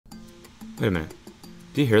Wait a minute.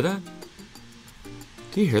 Do you hear that?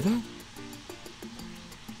 Do you hear that?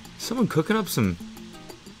 Someone cooking up some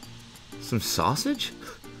sausage?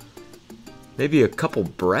 Maybe a couple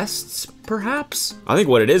breasts, perhaps? I think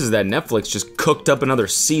what it is that Netflix just cooked up another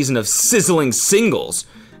season of sizzling singles.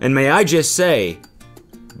 And may I just say,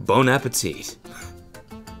 bon appetit.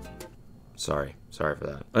 Sorry for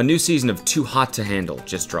that. A new season of Too Hot to Handle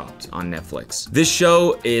just dropped on Netflix. This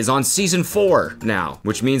show is on season 4 now,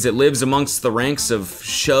 which means it lives amongst the ranks of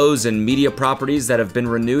shows and media properties that have been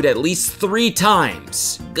renewed at least 3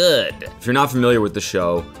 times. Good. If you're not familiar with the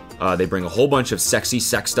show, they bring a whole bunch of sexy,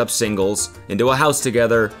 sexed up singles into a house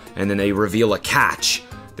together, and then they reveal a catch.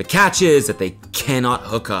 The catch is that they cannot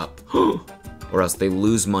hook up, or else they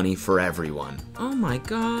lose money for everyone. Oh my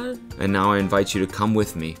God. And now I invite you to come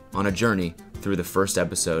with me on a journey through the first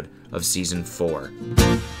episode of season 4.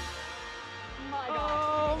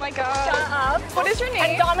 Oh my God. Shut up. What is your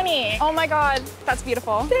name? Dominique. Oh my God, that's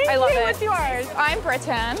beautiful. Thank I love you. it. What's yours? I'm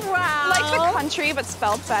Britain. Wow. Like the country, but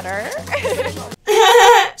spelled better.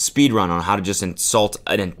 Speedrun on how to just insult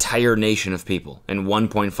an entire nation of people in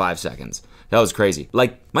 1.5 seconds. That was crazy.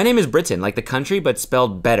 Like, my name is Britain, like the country, but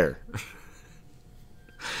spelled better.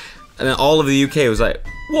 And then all of the UK was like,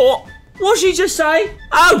 what? What'd she just say?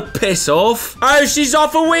 Oh, piss off. Oh, she's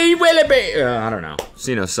off a wee willoughby. I don't know.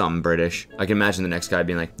 So, you know, something British. I can imagine the next guy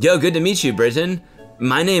being like, yo, good to meet you, Britain.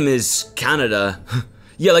 My name is Canada.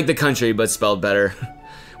 Yeah, like the country, but spelled better.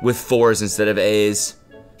 With 4s instead of A's.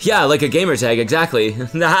 Yeah, like a gamer tag, exactly.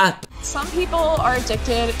 Some people are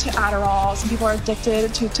addicted to Adderall. Some people are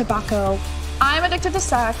addicted to tobacco. I'm addicted to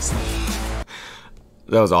sex.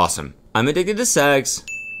 That was awesome. I'm addicted to sex.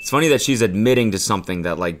 It's funny that she's admitting to something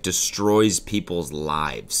that like destroys people's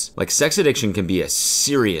lives. Like sex addiction can be a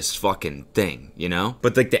serious fucking thing, you know?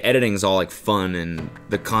 But like the editing's all like fun and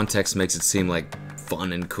the context makes it seem like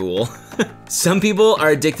fun and cool. Some people are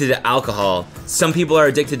addicted to alcohol. Some people are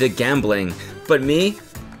addicted to gambling. But me,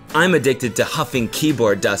 I'm addicted to huffing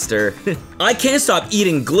keyboard duster. I can't stop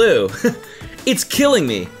eating glue. It's killing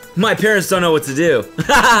me. My parents don't know what to do.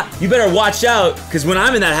 You better watch out, because when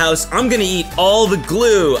I'm in that house, I'm gonna eat all the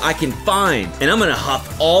glue I can find. And I'm gonna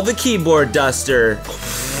huff all the keyboard duster.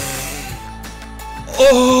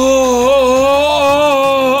 Oh!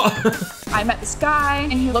 I met this guy,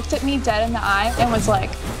 and he looked at me dead in the eye and was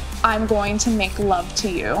like, I'm going to make love to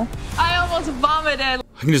you. I almost vomited.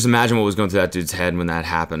 I can just imagine what was going through that dude's head when that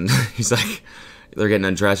happened. He's like, they're getting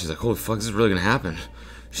undressed. He's like, holy fuck, this is really gonna happen.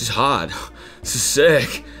 She's hot. This is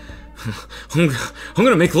sick. I'm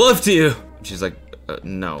gonna make love to you. She's like,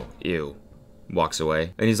 no, ew. Walks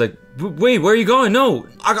away. And he's like, wait, where are you going? No,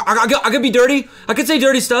 I could be dirty. I could say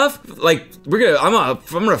dirty stuff. Like, I'm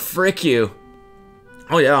gonna frick you.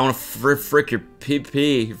 Oh yeah, I wanna frick your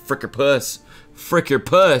pee, frick your puss. Frick your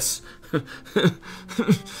puss.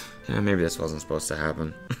 Yeah, maybe this wasn't supposed to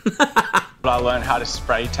happen. I learned how to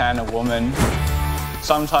spray tan a woman.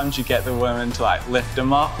 Sometimes you get the woman to like lift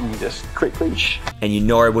them up and you just quickly. And you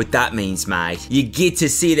know what that means, mate. You get to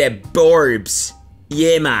see their borbs.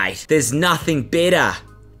 Yeah, mate. There's nothing better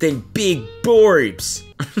than big borbs.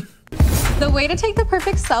 The way to take the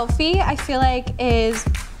perfect selfie, I feel like, is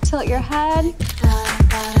tilt your head.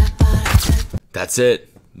 That's it.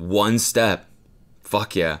 One step.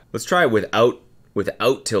 Fuck yeah. Let's try it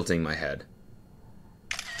without tilting my head.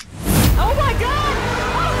 Oh my God!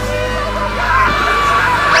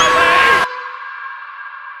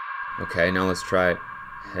 Okay, now let's try it.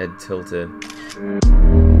 Head tilted.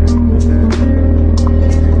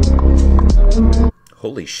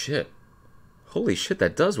 Holy shit. Holy shit,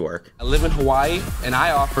 that does work. I live in Hawaii, and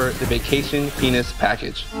I offer the Vacation Penis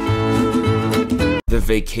Package. The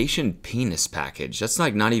Vacation Penis Package. That's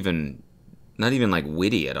like not even like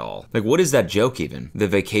witty at all. Like, what is that joke even? The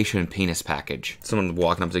Vacation Penis Package. Someone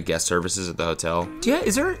walking up to guest services at the hotel. Yeah,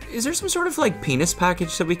 is there some sort of like penis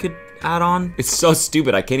package that we could add on? It's so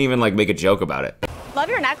stupid, I can't even like make a joke about it. Love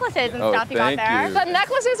your necklaces and stuff you got thank there. you. The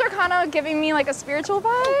necklaces are kind of giving me like a spiritual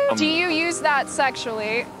vibe. Do you use that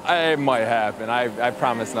sexually? It might happen. I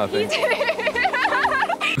promise nothing.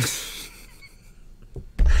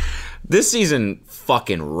 This season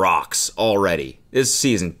fucking rocks already. This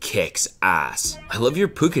season kicks ass. I love your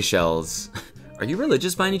puka shells. Are you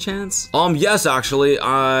religious by any chance? Yes, actually,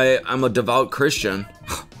 I'm a devout Christian.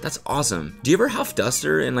 That's awesome. Do you ever huff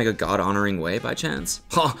duster in like a God-honoring way by chance?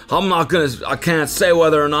 I can't say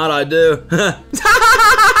whether or not I do.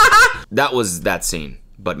 That was that scene,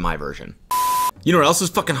 but my version. You know what else is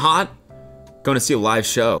fucking hot? going to see a live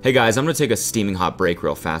show. Hey guys, I'm gonna take a steaming hot break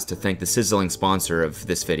real fast to thank the sizzling sponsor of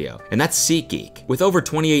this video, and that's SeatGeek. With over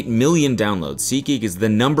 28 million downloads, SeatGeek is the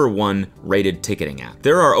 #1 rated ticketing app.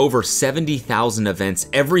 There are over 70,000 events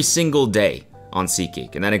every single day on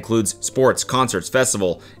SeatGeek, and that includes sports, concerts,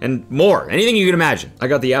 festival, and more, anything you can imagine. I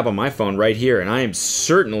got the app on my phone right here, and I am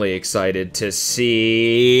certainly excited to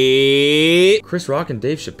see Chris Rock and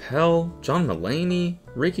Dave Chappelle, John Mulaney,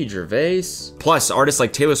 Ricky Gervais. Plus, artists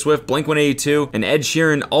like Taylor Swift, Blink-182, and Ed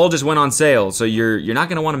Sheeran all just went on sale, so you're not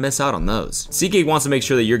gonna wanna miss out on those. SeatGeek wants to make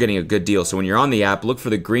sure that you're getting a good deal, so when you're on the app, look for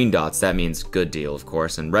the green dots, that means good deal, of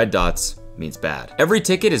course, and red dots means bad. Every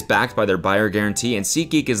ticket is backed by their buyer guarantee, and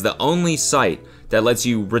SeatGeek is the only site that lets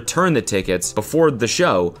you return the tickets before the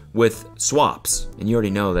show with swaps. And you already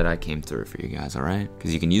know that I came through for you guys, all right?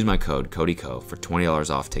 Because you can use my code, CodyCo, for $20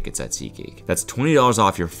 off tickets at SeatGeek. That's $20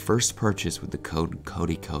 off your first purchase with the code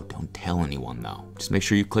CodyCo. Don't tell anyone though. Just make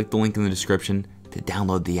sure you click the link in the description to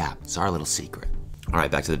download the app. It's our little secret. All right,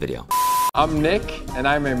 back to the video. I'm Nick, and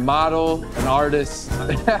I'm a model, an artist.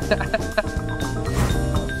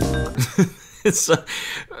 It's,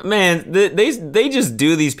 man, they just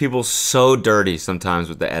do these people so dirty sometimes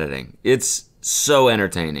with the editing. It's so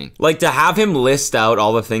entertaining. Like, to have him list out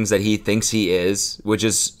all the things that he thinks he is, which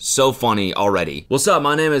is so funny already. What's up?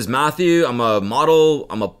 My name is Matthew. I'm a model.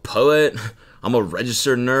 I'm a poet. I'm a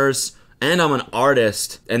registered nurse. And I'm an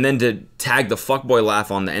artist. And then to tag the fuckboy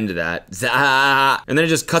laugh on the end of that. Zah! And then it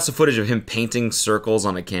just cuts the footage of him painting circles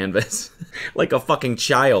on a canvas. Like a fucking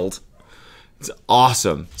child. It's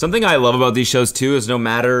awesome. Something I love about these shows too is no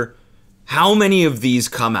matter how many of these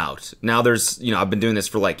come out. Now there's, you know, I've been doing this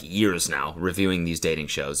for like years now, reviewing these dating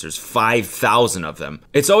shows. There's 5,000 of them.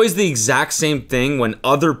 It's always the exact same thing when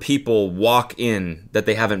other people walk in that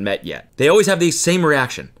they haven't met yet. They always have the same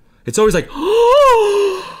reaction. It's always like,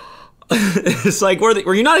 oh! It's like,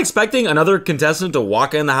 were you not expecting another contestant to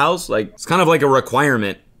walk in the house? Like, it's kind of like a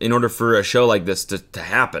requirement in order for a show like this to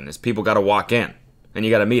happen, is people gotta walk in and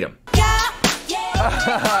you gotta meet them.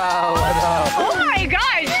 Oh my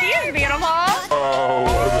gosh, she is beautiful.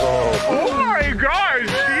 Oh my gosh,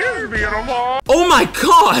 she is beautiful. Oh my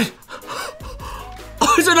god!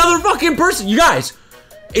 Oh, it's another fucking person. You guys,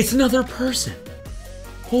 it's another person.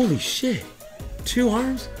 Holy shit. 2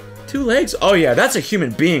 arms, 2 legs. Oh yeah, that's a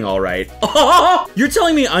human being, all right. Oh, you're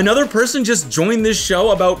telling me another person just joined this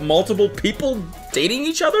show about multiple people dating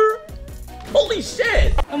each other? Holy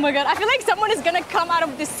shit! Oh my god, I feel like someone is gonna come out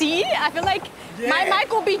of the sea. I feel like my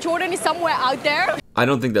Michael B. Jordan is somewhere out there. I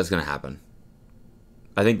don't think that's gonna happen.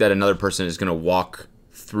 I think that another person is gonna walk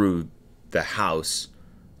through the house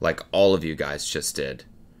like all of you guys just did.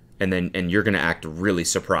 And you're gonna act really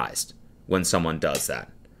surprised when someone does that.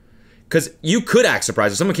 Cause you could act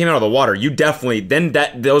surprised. If someone came out of the water, you definitely, then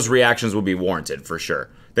those reactions will be warranted for sure.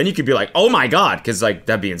 Then you could be like, oh my god, cause like,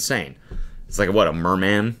 that'd be insane. It's like, what, a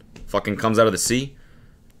merman fucking comes out of the sea?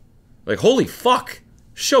 Like, holy fuck,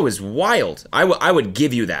 show is wild. I would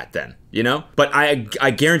give you that then, you know? But I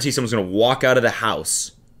guarantee someone's gonna walk out of the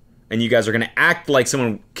house and you guys are gonna act like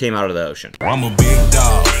someone came out of the ocean. I'm a big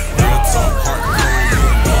dog.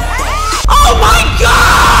 Oh my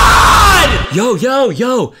god!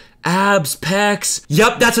 Yo, abs, pecs.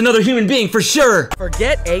 Yup, that's another human being for sure.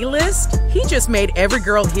 Forget A-list, he just made every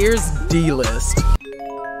girl here's D-list.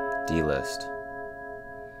 D-list.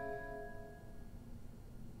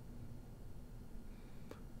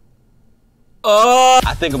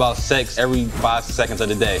 I think about sex every 5 seconds of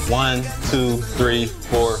the day. 1, 2, 3,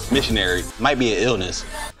 4, missionary. Might be an illness.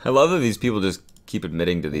 I love that these people just keep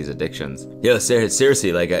admitting to these addictions. Yo,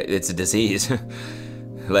 seriously, like, it's a disease.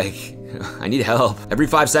 Like, I need help. Every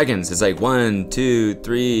 5 seconds, it's like 1, 2,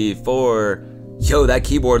 3, 4. Yo, that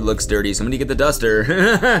keyboard looks dirty. Somebody get the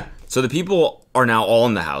duster. So the people are now all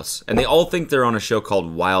in the house, and they all think they're on a show called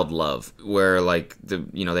Wild Love, where like they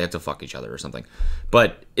have to fuck each other or something.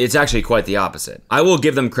 But it's actually quite the opposite. I will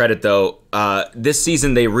give them credit though. This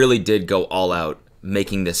season they really did go all out,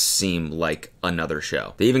 making this seem like another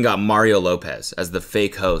show. They even got Mario Lopez as the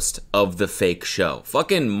fake host of the fake show.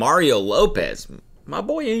 Fucking Mario Lopez. My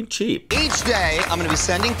boy ain't cheap. Each day, I'm gonna be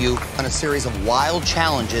sending you on a series of wild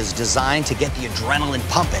challenges designed to get the adrenaline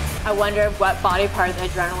pumping. I wonder what body part the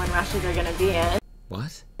adrenaline rushes are gonna be in.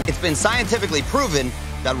 What? It's been scientifically proven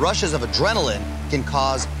that rushes of adrenaline can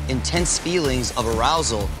cause intense feelings of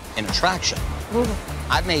arousal and attraction. Ooh.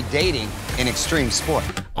 I've made dating an extreme sport.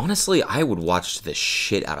 Honestly, I would watch the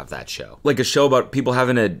shit out of that show. Like a show about people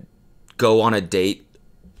having to go on a date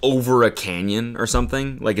over a canyon or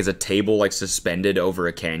something. Like, it's a table like suspended over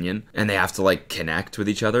a canyon and they have to like connect with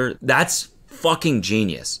each other. That's fucking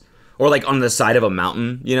genius. Or like on the side of a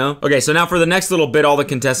mountain, you know? Okay, so now for the next little bit, all the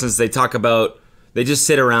contestants, they talk about, they just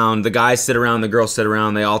sit around, the guys sit around, the girls sit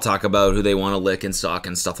around, they all talk about who they want to lick and suck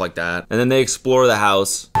and stuff like that. And then they explore the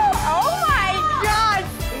house. Oh my God!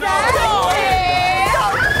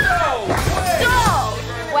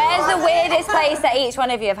 Where's the weirdest place that each one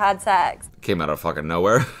of you have had sex? Came out of fucking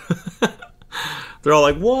nowhere. They're all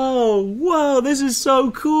like, whoa, whoa, this is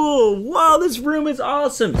so cool. Whoa, this room is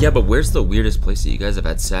awesome. Yeah, but where's the weirdest place that you guys have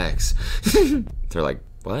had sex? They're like,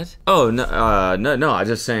 what? Oh, no, no, I'm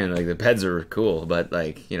just saying, like, the beds are cool, but,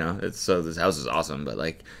 like, you know, it's, so this house is awesome, but,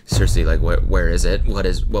 like, seriously, like, where is it? What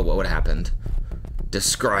happened?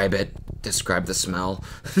 Describe it. Describe the smell.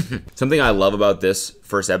 Something I love about this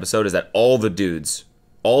first episode is that all the dudes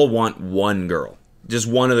all want one girl. Just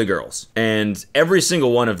one of the girls. And every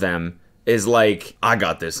single one of them is like, I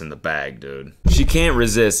got this in the bag, dude. She can't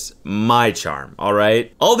resist my charm, all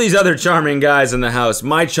right? All these other charming guys in the house,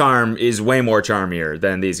 my charm is way more charmier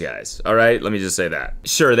than these guys, all right? Let me just say that.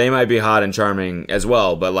 Sure, they might be hot and charming as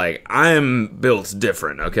well, but like, I'm built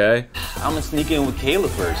different, okay? I'm gonna sneak in with Kayla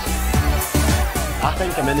first. I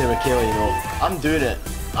think I'm in there with Kayla, you know. I'm doing it.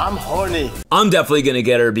 I'm horny. I'm definitely gonna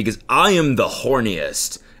get her because I am the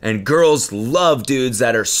horniest. And girls love dudes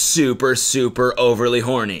that are super, super overly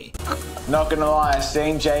horny. Not gonna lie,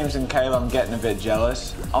 seeing James and Kayla, I'm getting a bit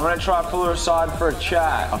jealous. I'm gonna try to pull her aside for a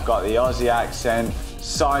chat. I've got the Aussie accent,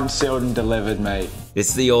 signed, sealed, and delivered, mate.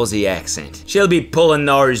 It's the Aussie accent. She'll be pulling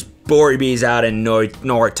those Borbies out in no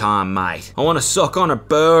time, mate. I wanna suck on a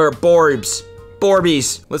Borbies.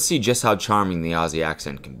 Let's see just how charming the Aussie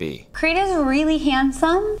accent can be. Creed is really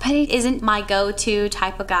handsome, but he isn't my go-to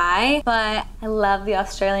type of guy. But I love the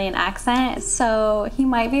Australian accent, so he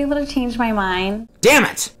might be able to change my mind. Damn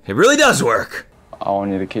it! It really does work. I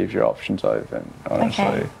want you to keep your options open, honestly.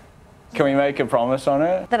 Okay. Can we make a promise on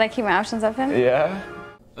it? That I keep my options open? Yeah.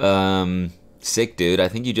 Sick, dude. I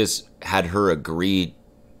think you just had her agree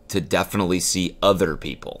to definitely see other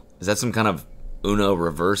people. Is that some kind of Uno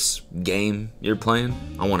reverse game you're playing?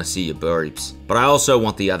 I want to see your burbs, but I also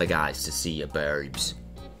want the other guys to see your burbs.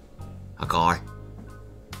 Okay?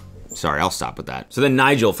 Sorry, I'll stop with that. So then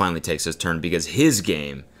Nigel finally takes his turn because his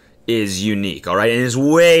game is unique, all right? And is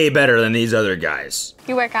way better than these other guys.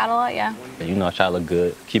 You work out a lot, yeah? You know I try to look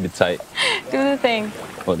good. Keep it tight. Do the thing.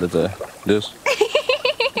 What, this?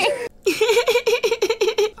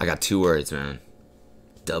 I got 2 words, man.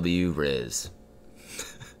 W-Riz.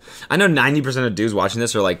 I know 90% of dudes watching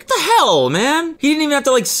this are like, what the hell, man? He didn't even have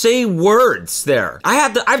to like say words there. I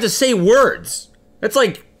have to say words. That's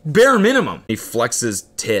like bare minimum. He flexes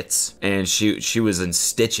tits and she was in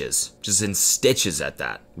stitches. Just in stitches at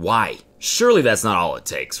that. Why? Surely that's not all it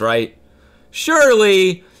takes, right?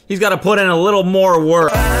 Surely he's got to put in a little more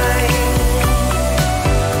work.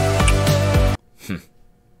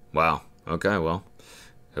 Wow. Okay, well,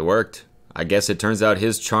 it worked. I guess it turns out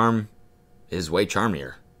his charm is way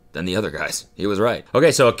charmier than the other guys. He was right.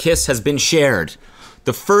 Okay, so a kiss has been shared.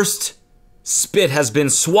 The first spit has been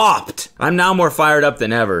swapped. I'm now more fired up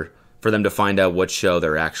than ever for them to find out what show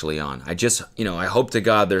they're actually on. I just, you know, I hope to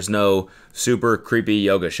God there's no super creepy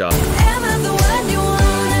yoga shop.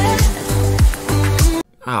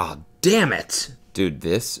 Oh, damn it. Dude,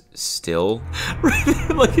 this still...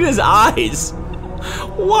 Look at his eyes.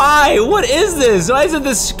 Why? What is this? Why is it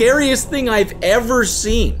the scariest thing I've ever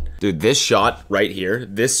seen? Dude, this shot right here,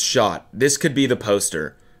 this could be the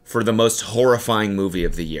poster for the most horrifying movie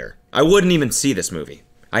of the year. I wouldn't even see this movie.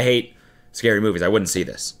 I hate scary movies. I wouldn't see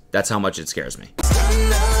this. That's how much it scares me.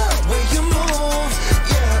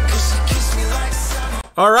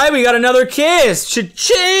 All right, we got another kiss.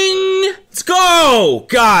 Cha-ching! Let's go!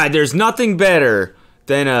 God, there's nothing better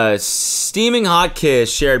than a steaming hot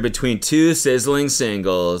kiss shared between 2 sizzling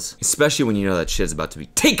singles. Especially when you know that shit's about to be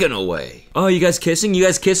taken away. Oh, you guys kissing? You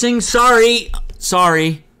guys kissing? Sorry.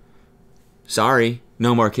 Sorry. Sorry.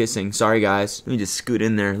 No more kissing. Sorry, guys. Let me just scoot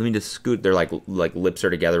in there. Let me just scoot. They're like lips are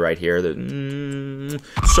together right here.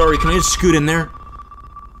 Sorry, can I just scoot in there?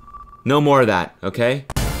 No more of that, okay?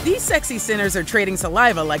 These sexy sinners are trading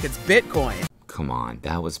saliva like it's Bitcoin. Come on,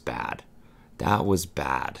 that was bad. That was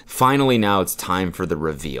bad. Finally, now it's time for the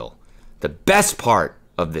reveal. The best part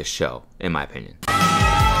of this show, in my opinion.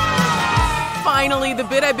 Finally, the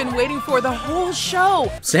bit I've been waiting for the whole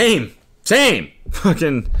show. Same.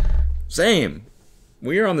 Fucking same.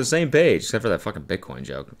 We are on the same page, except for that fucking Bitcoin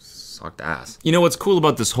joke. Sucked ass. You know what's cool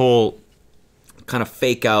about this whole kind of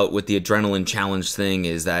fake out with the adrenaline challenge thing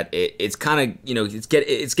is that it's kind of, you know, it's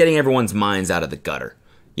getting everyone's minds out of the gutter.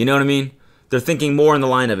 You know what I mean? They're thinking more in the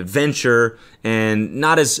line of adventure and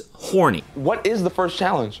not as horny. What is the first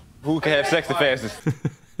challenge? Who can have sex the fastest?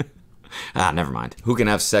 Never mind. Who can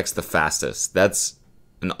have sex the fastest? That's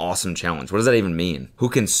an awesome challenge. What does that even mean? Who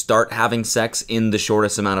can start having sex in the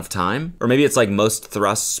shortest amount of time? Or maybe it's like most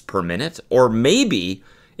thrusts per minute? Or maybe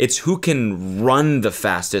it's who can run the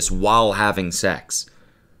fastest while having sex.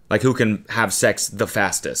 Like who can have sex the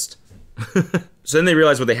fastest. So then they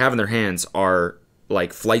realize what they have in their hands are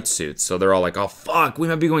like flight suits. So they're all like, oh fuck, we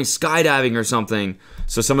might be going skydiving or something.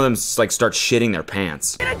 So some of them like start shitting their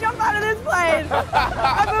pants. I'm gonna jump out of this plane.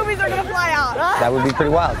 My boobies are gonna fly out. That would be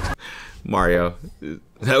pretty wild. Mario,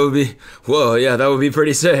 that would be, whoa, yeah, that would be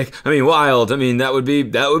pretty sick. I mean, wild. I mean, that would be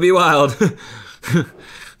wild.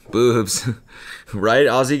 Boobs. Right,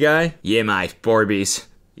 Aussie guy? Yeah, mate, Barbies.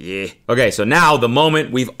 Yeah. Okay, so now the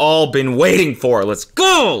moment we've all been waiting for. Let's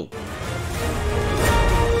go!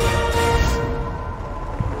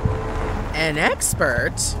 An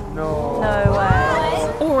expert? No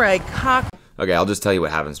way. Or a cock. Okay, I'll just tell you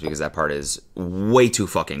what happens because that part is way too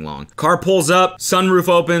fucking long. Car pulls up, sunroof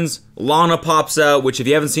opens, Lana pops out, which if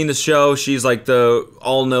you haven't seen the show, she's like the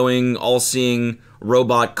all-knowing, all-seeing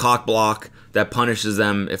robot cock block that punishes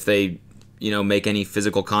them if they, you know, make any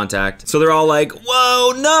physical contact. So they're all like,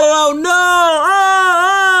 whoa, no, no,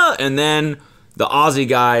 ah, ah. And then the Aussie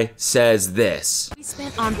guy says this. We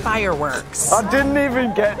spent on fireworks. I didn't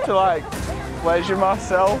even get to like pleasure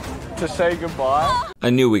myself to say goodbye. I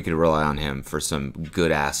knew we could rely on him for some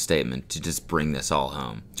good ass statement to just bring this all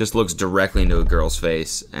home. Just looks directly into a girl's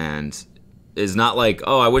face and is not like,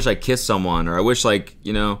 oh, I wish I kissed someone, or I wish like,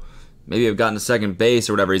 you know, maybe I've gotten to second base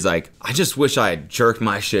or whatever. He's like, I just wish I had jerked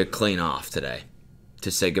my shit clean off today to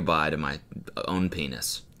say goodbye to my own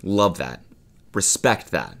penis. Love that. Respect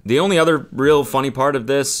that. The only other real funny part of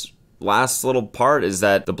this last little part is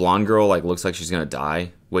that the blonde girl like looks like she's gonna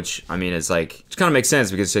die, which I mean is like, it kind of makes sense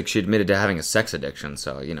because like, she admitted to having a sex addiction,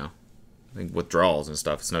 so you know, like, withdrawals and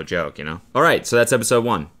stuff, it's no joke, you know. All right, so that's episode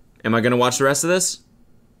 1. Am I gonna watch the rest of this?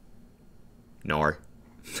 Nor.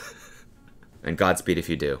 And Godspeed if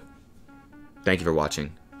you do. Thank you for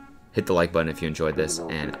watching. Hit the like button if you enjoyed this,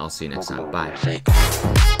 and I'll see you next time.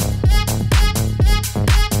 Bye.